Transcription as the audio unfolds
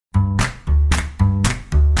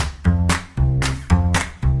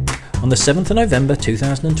On the 7th of November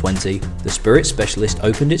 2020, the Spirit Specialist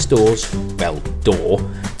opened its door,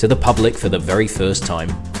 to the public for the very first time.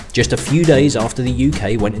 Just a few days after the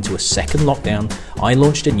UK went into a second lockdown, I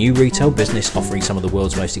launched a new retail business offering some of the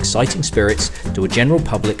world's most exciting spirits to a general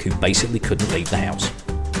public who basically couldn't leave the house.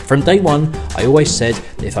 From day one, I always said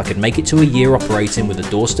that if I could make it to a year operating with the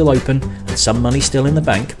door still open and some money still in the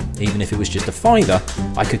bank, even if it was just a fiver,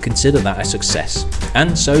 I could consider that a success.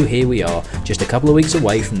 And so here we are, just a couple of weeks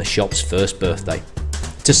away from the shop's first birthday.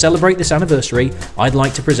 To celebrate this anniversary, I'd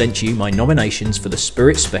like to present to you my nominations for the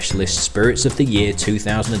Spirit Specialist Spirits of the Year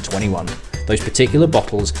 2021, those particular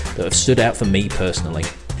bottles that have stood out for me personally.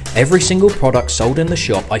 Every single product sold in the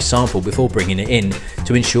shop I sample before bringing it in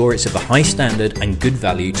to ensure it's of a high standard and good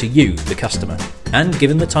value to you, the customer. And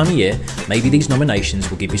given the time of year, maybe these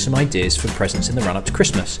nominations will give you some ideas for presents in the run up to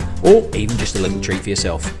Christmas, or even just a little treat for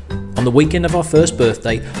yourself. On the weekend of our first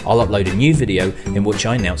birthday, I'll upload a new video in which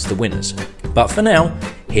I announce the winners. But for now,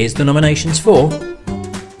 here's the nominations for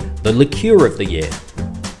the Liqueur of the Year.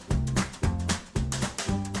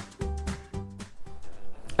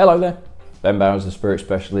 Hello there. Ben Bowers, the Spirit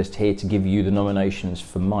Specialist, here to give you the nominations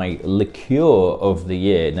for my Liqueur of the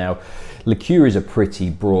Year. Now, liqueur is a pretty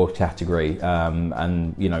broad category,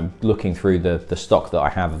 and you know, looking through the stock that I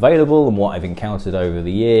have available and what I've encountered over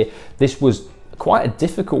the year, this was quite a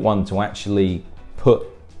difficult one to actually put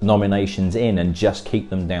nominations in and just keep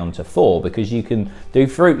them down to 4, because you can do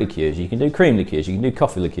fruit liqueurs, you can do cream liqueurs, you can do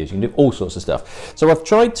coffee liqueurs, you can do all sorts of stuff. So I've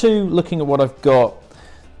tried to, looking at what I've got,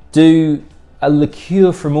 do a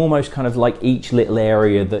liqueur from almost kind of like each little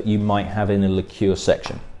area that you might have in a liqueur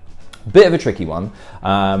section. Bit of a tricky one,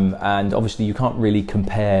 and obviously you can't really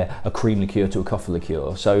compare a cream liqueur to a coffee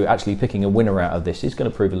liqueur, so actually picking a winner out of this is going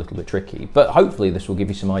to prove a little bit tricky, but hopefully this will give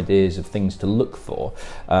you some ideas of things to look for,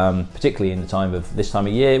 particularly in the this time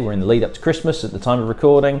of year. We're in the lead up to Christmas at the time of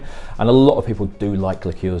recording, and a lot of people do like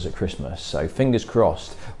liqueurs at Christmas, so fingers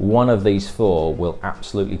crossed one of these 4 will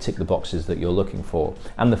absolutely tick the boxes that you're looking for.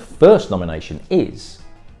 And the first nomination is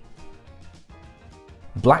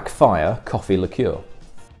Blackfire Coffee Liqueur.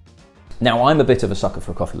 Now, I'm a bit of a sucker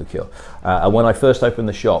for coffee liqueur, and when I first opened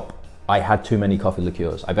the shop, I had too many coffee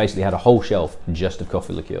liqueurs. I basically had a whole shelf just of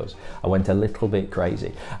coffee liqueurs. I went a little bit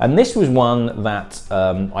crazy. And this was one that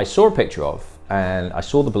I saw a picture of, and I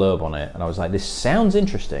saw the blurb on it, and I was like, this sounds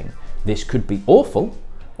interesting. This could be awful,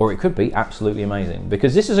 or it could be absolutely amazing,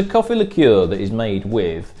 because this is a coffee liqueur that is made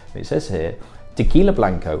with, it says here, tequila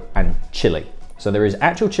blanco and chili. So there is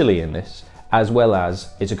actual chili in this, as well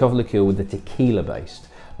as it's a coffee liqueur with the tequila based,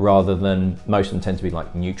 rather than most of them tend to be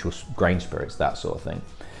like neutral grain spirits, that sort of thing.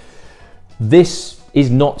 This is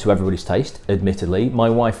not to everybody's taste, admittedly. My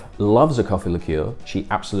wife loves a coffee liqueur. She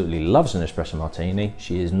absolutely loves an espresso martini.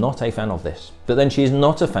 She is not a fan of this. But then she is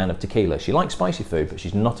not a fan of tequila. She likes spicy food, but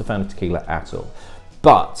she's not a fan of tequila at all.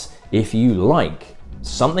 But if you like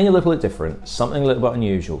something a little bit different, something a little bit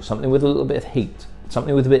unusual, something with a little bit of heat,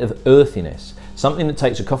 something with a bit of earthiness, something that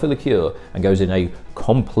takes a coffee liqueur and goes in a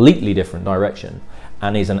completely different direction,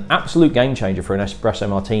 and is an absolute game changer for an espresso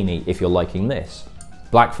martini if you're liking this,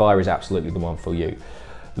 Blackfire is absolutely the one for you.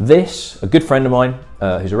 This, a good friend of mine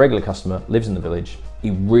who's a regular customer, lives in the village. He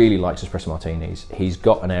really likes espresso martinis. He's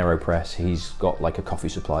got an AeroPress, he's got like a coffee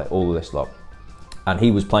supply, all of this lot. And he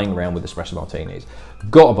was playing around with espresso martinis.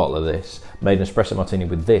 Got a bottle of this, made an espresso martini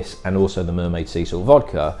with this and also the Mermaid Sea Salt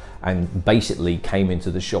vodka, and basically came into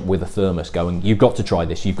the shop with a thermos going, you've got to try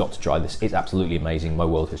this, you've got to try this. It's absolutely amazing, my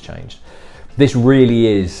world has changed. This really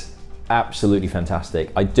is absolutely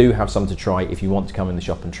fantastic. I do have some to try if you want to come in the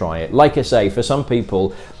shop and try it. Like I say, for some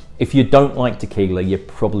people, if you don't like tequila, you're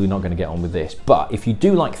probably not going to get on with this. But if you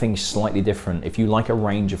do like things slightly different, if you like a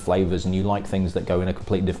range of flavors and you like things that go in a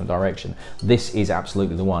completely different direction, this is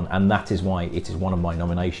absolutely the one. And that is why it is one of my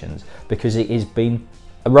nominations, because it has been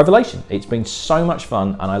a revelation. It's been so much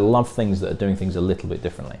fun, and I love things that are doing things a little bit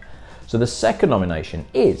differently. So the second nomination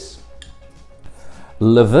is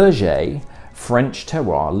Le Verger French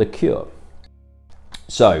Terroir Liqueur.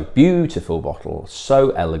 So beautiful bottle,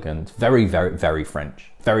 so elegant, very, very, very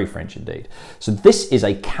French indeed. So this is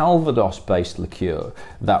a Calvados based liqueur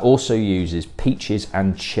that also uses peaches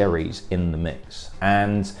and cherries in the mix.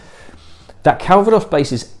 And that Calvados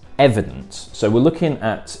base is evident. So we're looking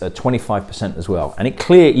at 25% as well. And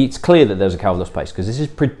it's clear that there's a Calvados base, because this is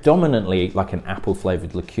predominantly like an apple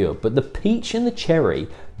flavored liqueur, but the peach and the cherry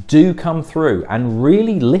do come through and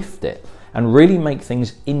really lift it and really make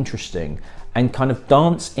things interesting and kind of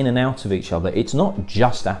dance in and out of each other. It's not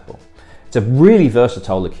just apple. It's a really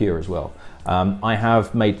versatile liqueur as well. I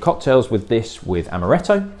have made cocktails with this with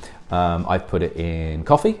amaretto. I've put it in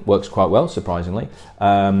coffee, works quite well, surprisingly.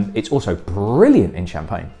 It's also brilliant in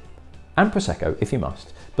champagne. and Prosecco if you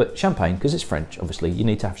must, but champagne, because it's French, obviously, you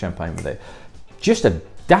need to have champagne with it. Just a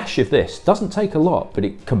dash of this, doesn't take a lot, but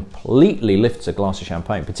it completely lifts a glass of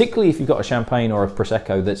champagne, particularly if you've got a champagne or a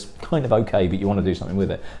Prosecco that's kind of okay, but you want to do something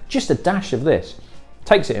with it. Just a dash of this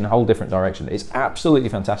takes it in a whole different direction. It's absolutely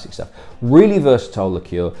fantastic stuff. Really versatile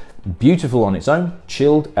liqueur, beautiful on its own,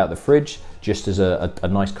 chilled out the fridge, just as a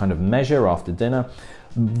nice kind of measure after dinner.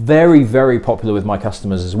 Very, very popular with my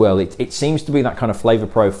customers as well. It seems to be that kind of flavor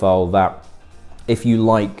profile that if you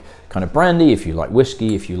like kind of brandy, if you like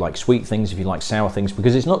whiskey, if you like sweet things, if you like sour things,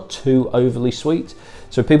 because it's not too overly sweet.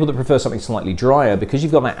 So people that prefer something slightly drier, because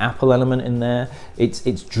you've got that apple element in there, it's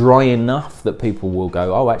dry enough that people will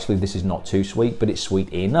go, oh, actually this is not too sweet, but it's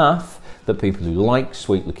sweet enough that people who like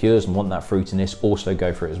sweet liqueurs and want that fruitiness also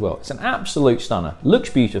go for it as well. It's an absolute stunner. Looks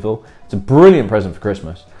beautiful. It's a brilliant present for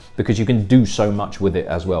Christmas because you can do so much with it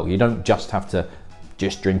as well. You don't just have to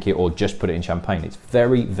just drink it or just put it in champagne. It's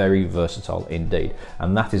very, very versatile indeed.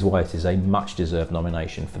 And that is why it is a much deserved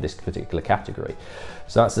nomination for this particular category.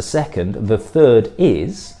 So that's the second. The third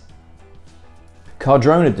is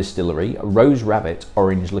Cardrona Distillery Rose Rabbit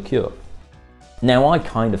Orange Liqueur. Now, I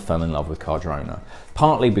kind of fell in love with Cardrona,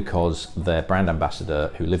 partly because their brand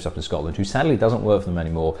ambassador, who lives up in Scotland, who sadly doesn't work for them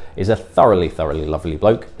anymore, is a thoroughly, thoroughly lovely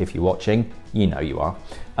bloke. If you're watching, you know you are.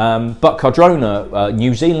 But Cardrona,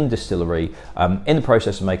 New Zealand distillery, in the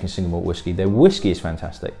process of making single malt whiskey. Their whiskey is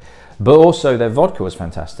fantastic, but also their vodka was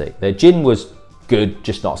fantastic. Their gin was good,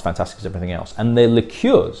 just not as fantastic as everything else. And their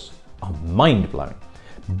liqueurs are mind-blowing.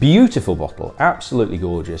 Beautiful bottle, absolutely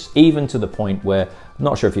gorgeous, even to the point where, I'm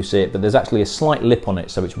not sure if you see it, but there's actually a slight lip on it,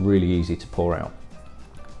 so it's really easy to pour out.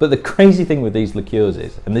 But the crazy thing with these liqueurs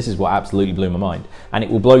is, and this is what absolutely blew my mind, and it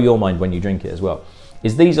will blow your mind when you drink it as well,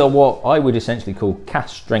 is these are what I would essentially call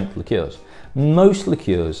cask strength liqueurs. Most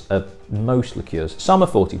liqueurs, some are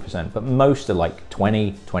 40%, but most are like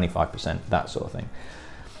 20, 25%, that sort of thing.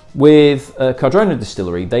 With Cardrona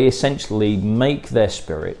Distillery, they essentially make their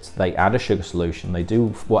spirit, they add a sugar solution, they do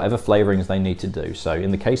whatever flavorings they need to do. So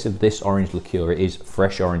in the case of this orange liqueur, it is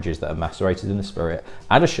fresh oranges that are macerated in the spirit,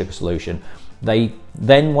 add a sugar solution. They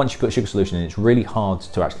then, once you put sugar solution in, it's really hard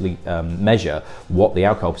to actually measure what the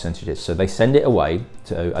alcohol percentage is. So they send it away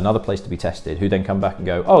to another place to be tested, who then come back and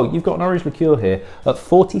go, oh, you've got an orange liqueur here at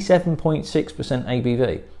 47.6%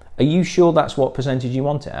 ABV. Are you sure that's what percentage you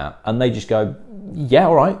want it at? And they just go, yeah,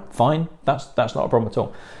 all right, fine. That's not a problem at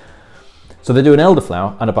all. So they do an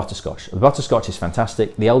elderflower and a butterscotch. The butterscotch is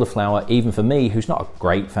fantastic. The elderflower, even for me, who's not a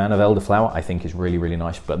great fan of elderflower, I think is really, really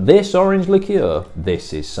nice. But this orange liqueur,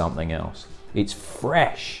 this is something else. It's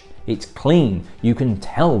fresh, it's clean. You can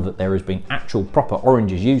tell that there has been actual proper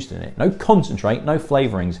oranges used in it. No concentrate, no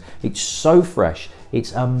flavorings. It's so fresh.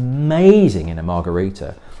 It's amazing in a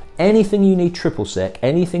margarita. Anything you need triple sec,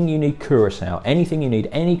 anything you need curacao, anything you need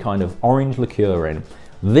any kind of orange liqueur in,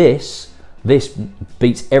 this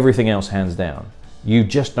beats everything else hands down. You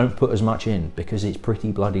just don't put as much in because it's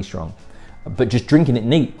pretty bloody strong. But just drinking it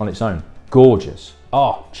neat on its own, gorgeous.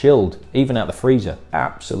 Oh, chilled, even out the freezer,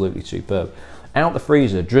 absolutely superb. Out the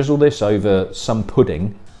freezer, drizzle this over some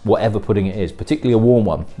pudding, whatever pudding it is, particularly a warm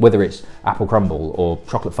one, whether it's apple crumble or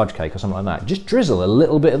chocolate fudge cake or something like that. Just drizzle a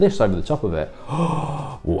little bit of this over the top of it.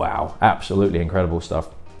 Wow, absolutely incredible stuff.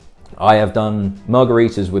 I have done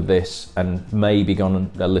margaritas with this and maybe gone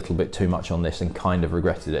a little bit too much on this and kind of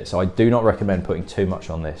regretted it. So I do not recommend putting too much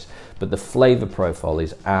on this, but the flavor profile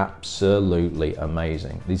is absolutely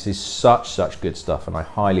amazing. This is such good stuff and I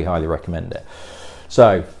highly, highly recommend it.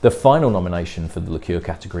 So the final nomination for the liqueur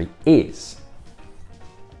category is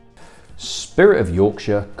Spirit of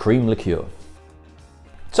Yorkshire Cream Liqueur.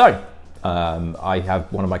 So I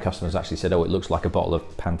have one of my customers actually said, oh, it looks like a bottle of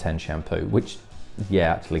Pantene shampoo, which,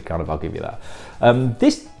 yeah, actually kind of, I'll give you that.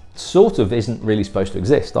 This sort of isn't really supposed to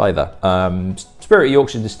exist either. Spirit of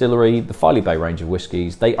Yorkshire Distillery, the Filey Bay range of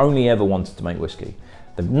whiskies, they only ever wanted to make whiskey.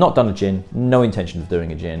 They've not done a gin, no intention of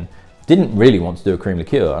doing a gin, didn't really want to do a cream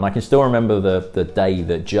liqueur. And I can still remember the day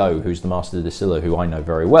that Joe, who's the master distiller, who I know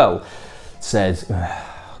very well, said,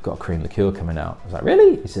 I've got a cream liqueur coming out. I was like,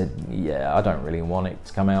 really? He said, yeah, I don't really want it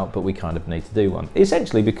to come out, but we kind of need to do one.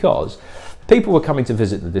 Essentially because people were coming to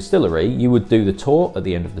visit the distillery, you would do the tour. At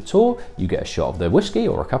the end of the tour, you get a shot of their whiskey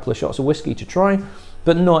or a couple of shots of whiskey to try,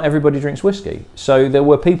 but not everybody drinks whiskey. So there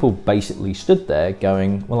were people basically stood there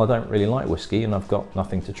going, well, I don't really like whiskey and I've got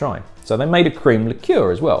nothing to try. So they made a cream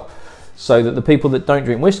liqueur as well, so that the people that don't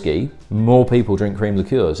drink whiskey, more people drink cream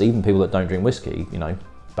liqueurs. Even people that don't drink whiskey, you know,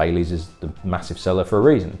 Bailey's is the massive seller for a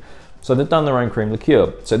reason. So they've done their own cream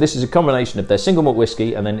liqueur. So this is a combination of their single malt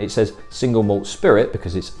whiskey, and then it says single malt spirit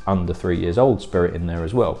because it's under 3 years old spirit in there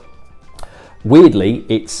as well. Weirdly,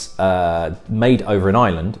 it's made over in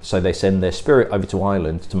Ireland, so they send their spirit over to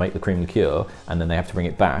Ireland to make the cream liqueur, and then they have to bring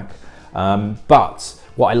it back. But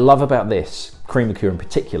what I love about this cream liqueur in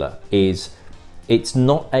particular is it's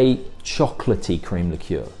not a chocolatey cream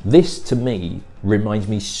liqueur. This, to me, reminds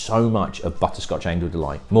me so much of Butterscotch Angel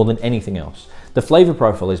Delight, more than anything else. The flavour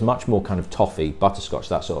profile is much more kind of toffee, butterscotch,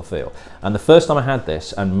 that sort of feel. And the first time I had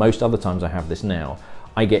this, and most other times I have this now,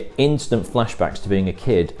 I get instant flashbacks to being a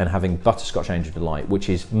kid and having Butterscotch Angel Delight, which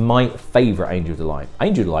is my favourite Angel Delight.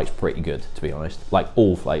 Angel Delight's pretty good, to be honest. Like,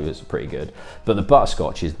 all flavours are pretty good, but the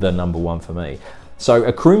butterscotch is the #1 for me. So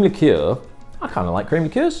a cream liqueur, I kind of like cream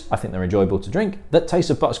liqueurs. I think they're enjoyable to drink. That taste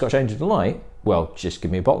of Butterscotch Angel Delight, well, just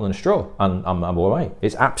give me a bottle and a straw, and I'm away.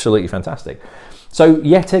 It's absolutely fantastic. So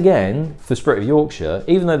yet again, for Spirit of Yorkshire,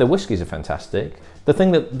 even though the whiskies are fantastic, the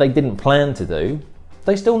thing that they didn't plan to do,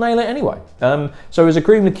 they still nail it anyway. So as a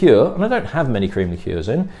cream liqueur, and I don't have many cream liqueurs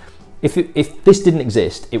in, if this didn't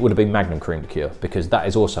exist, it would have been Magnum cream liqueur, because that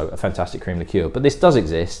is also a fantastic cream liqueur. But this does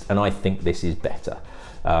exist, and I think this is better.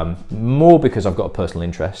 More because I've got a personal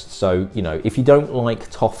interest. So, you know, if you don't like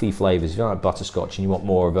toffee flavours, if you don't like butterscotch and you want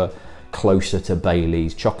more of a closer to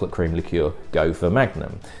Bailey's chocolate cream liqueur, go for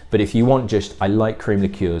Magnum. But if you want just, I like cream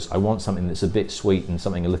liqueurs, I want something that's a bit sweet and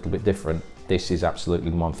something a little bit different, this is absolutely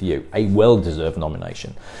the one for you. A well-deserved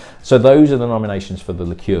nomination. So those are the nominations for the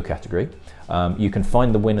liqueur category. You can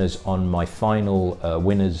find the winners on my final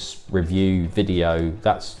winners review video.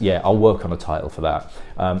 That's, yeah, I'll work on a title for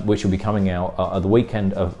that, which will be coming out at the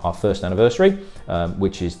weekend of our first anniversary,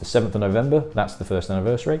 which is the 7th of November. That's the first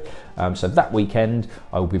anniversary. So that weekend,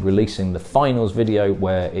 I will be releasing the finals video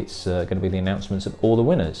where it's going to be the announcements of all the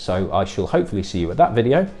winners. So I shall hopefully see you at that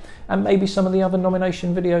video, and maybe some of the other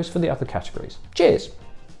nomination videos for the other categories. Cheers.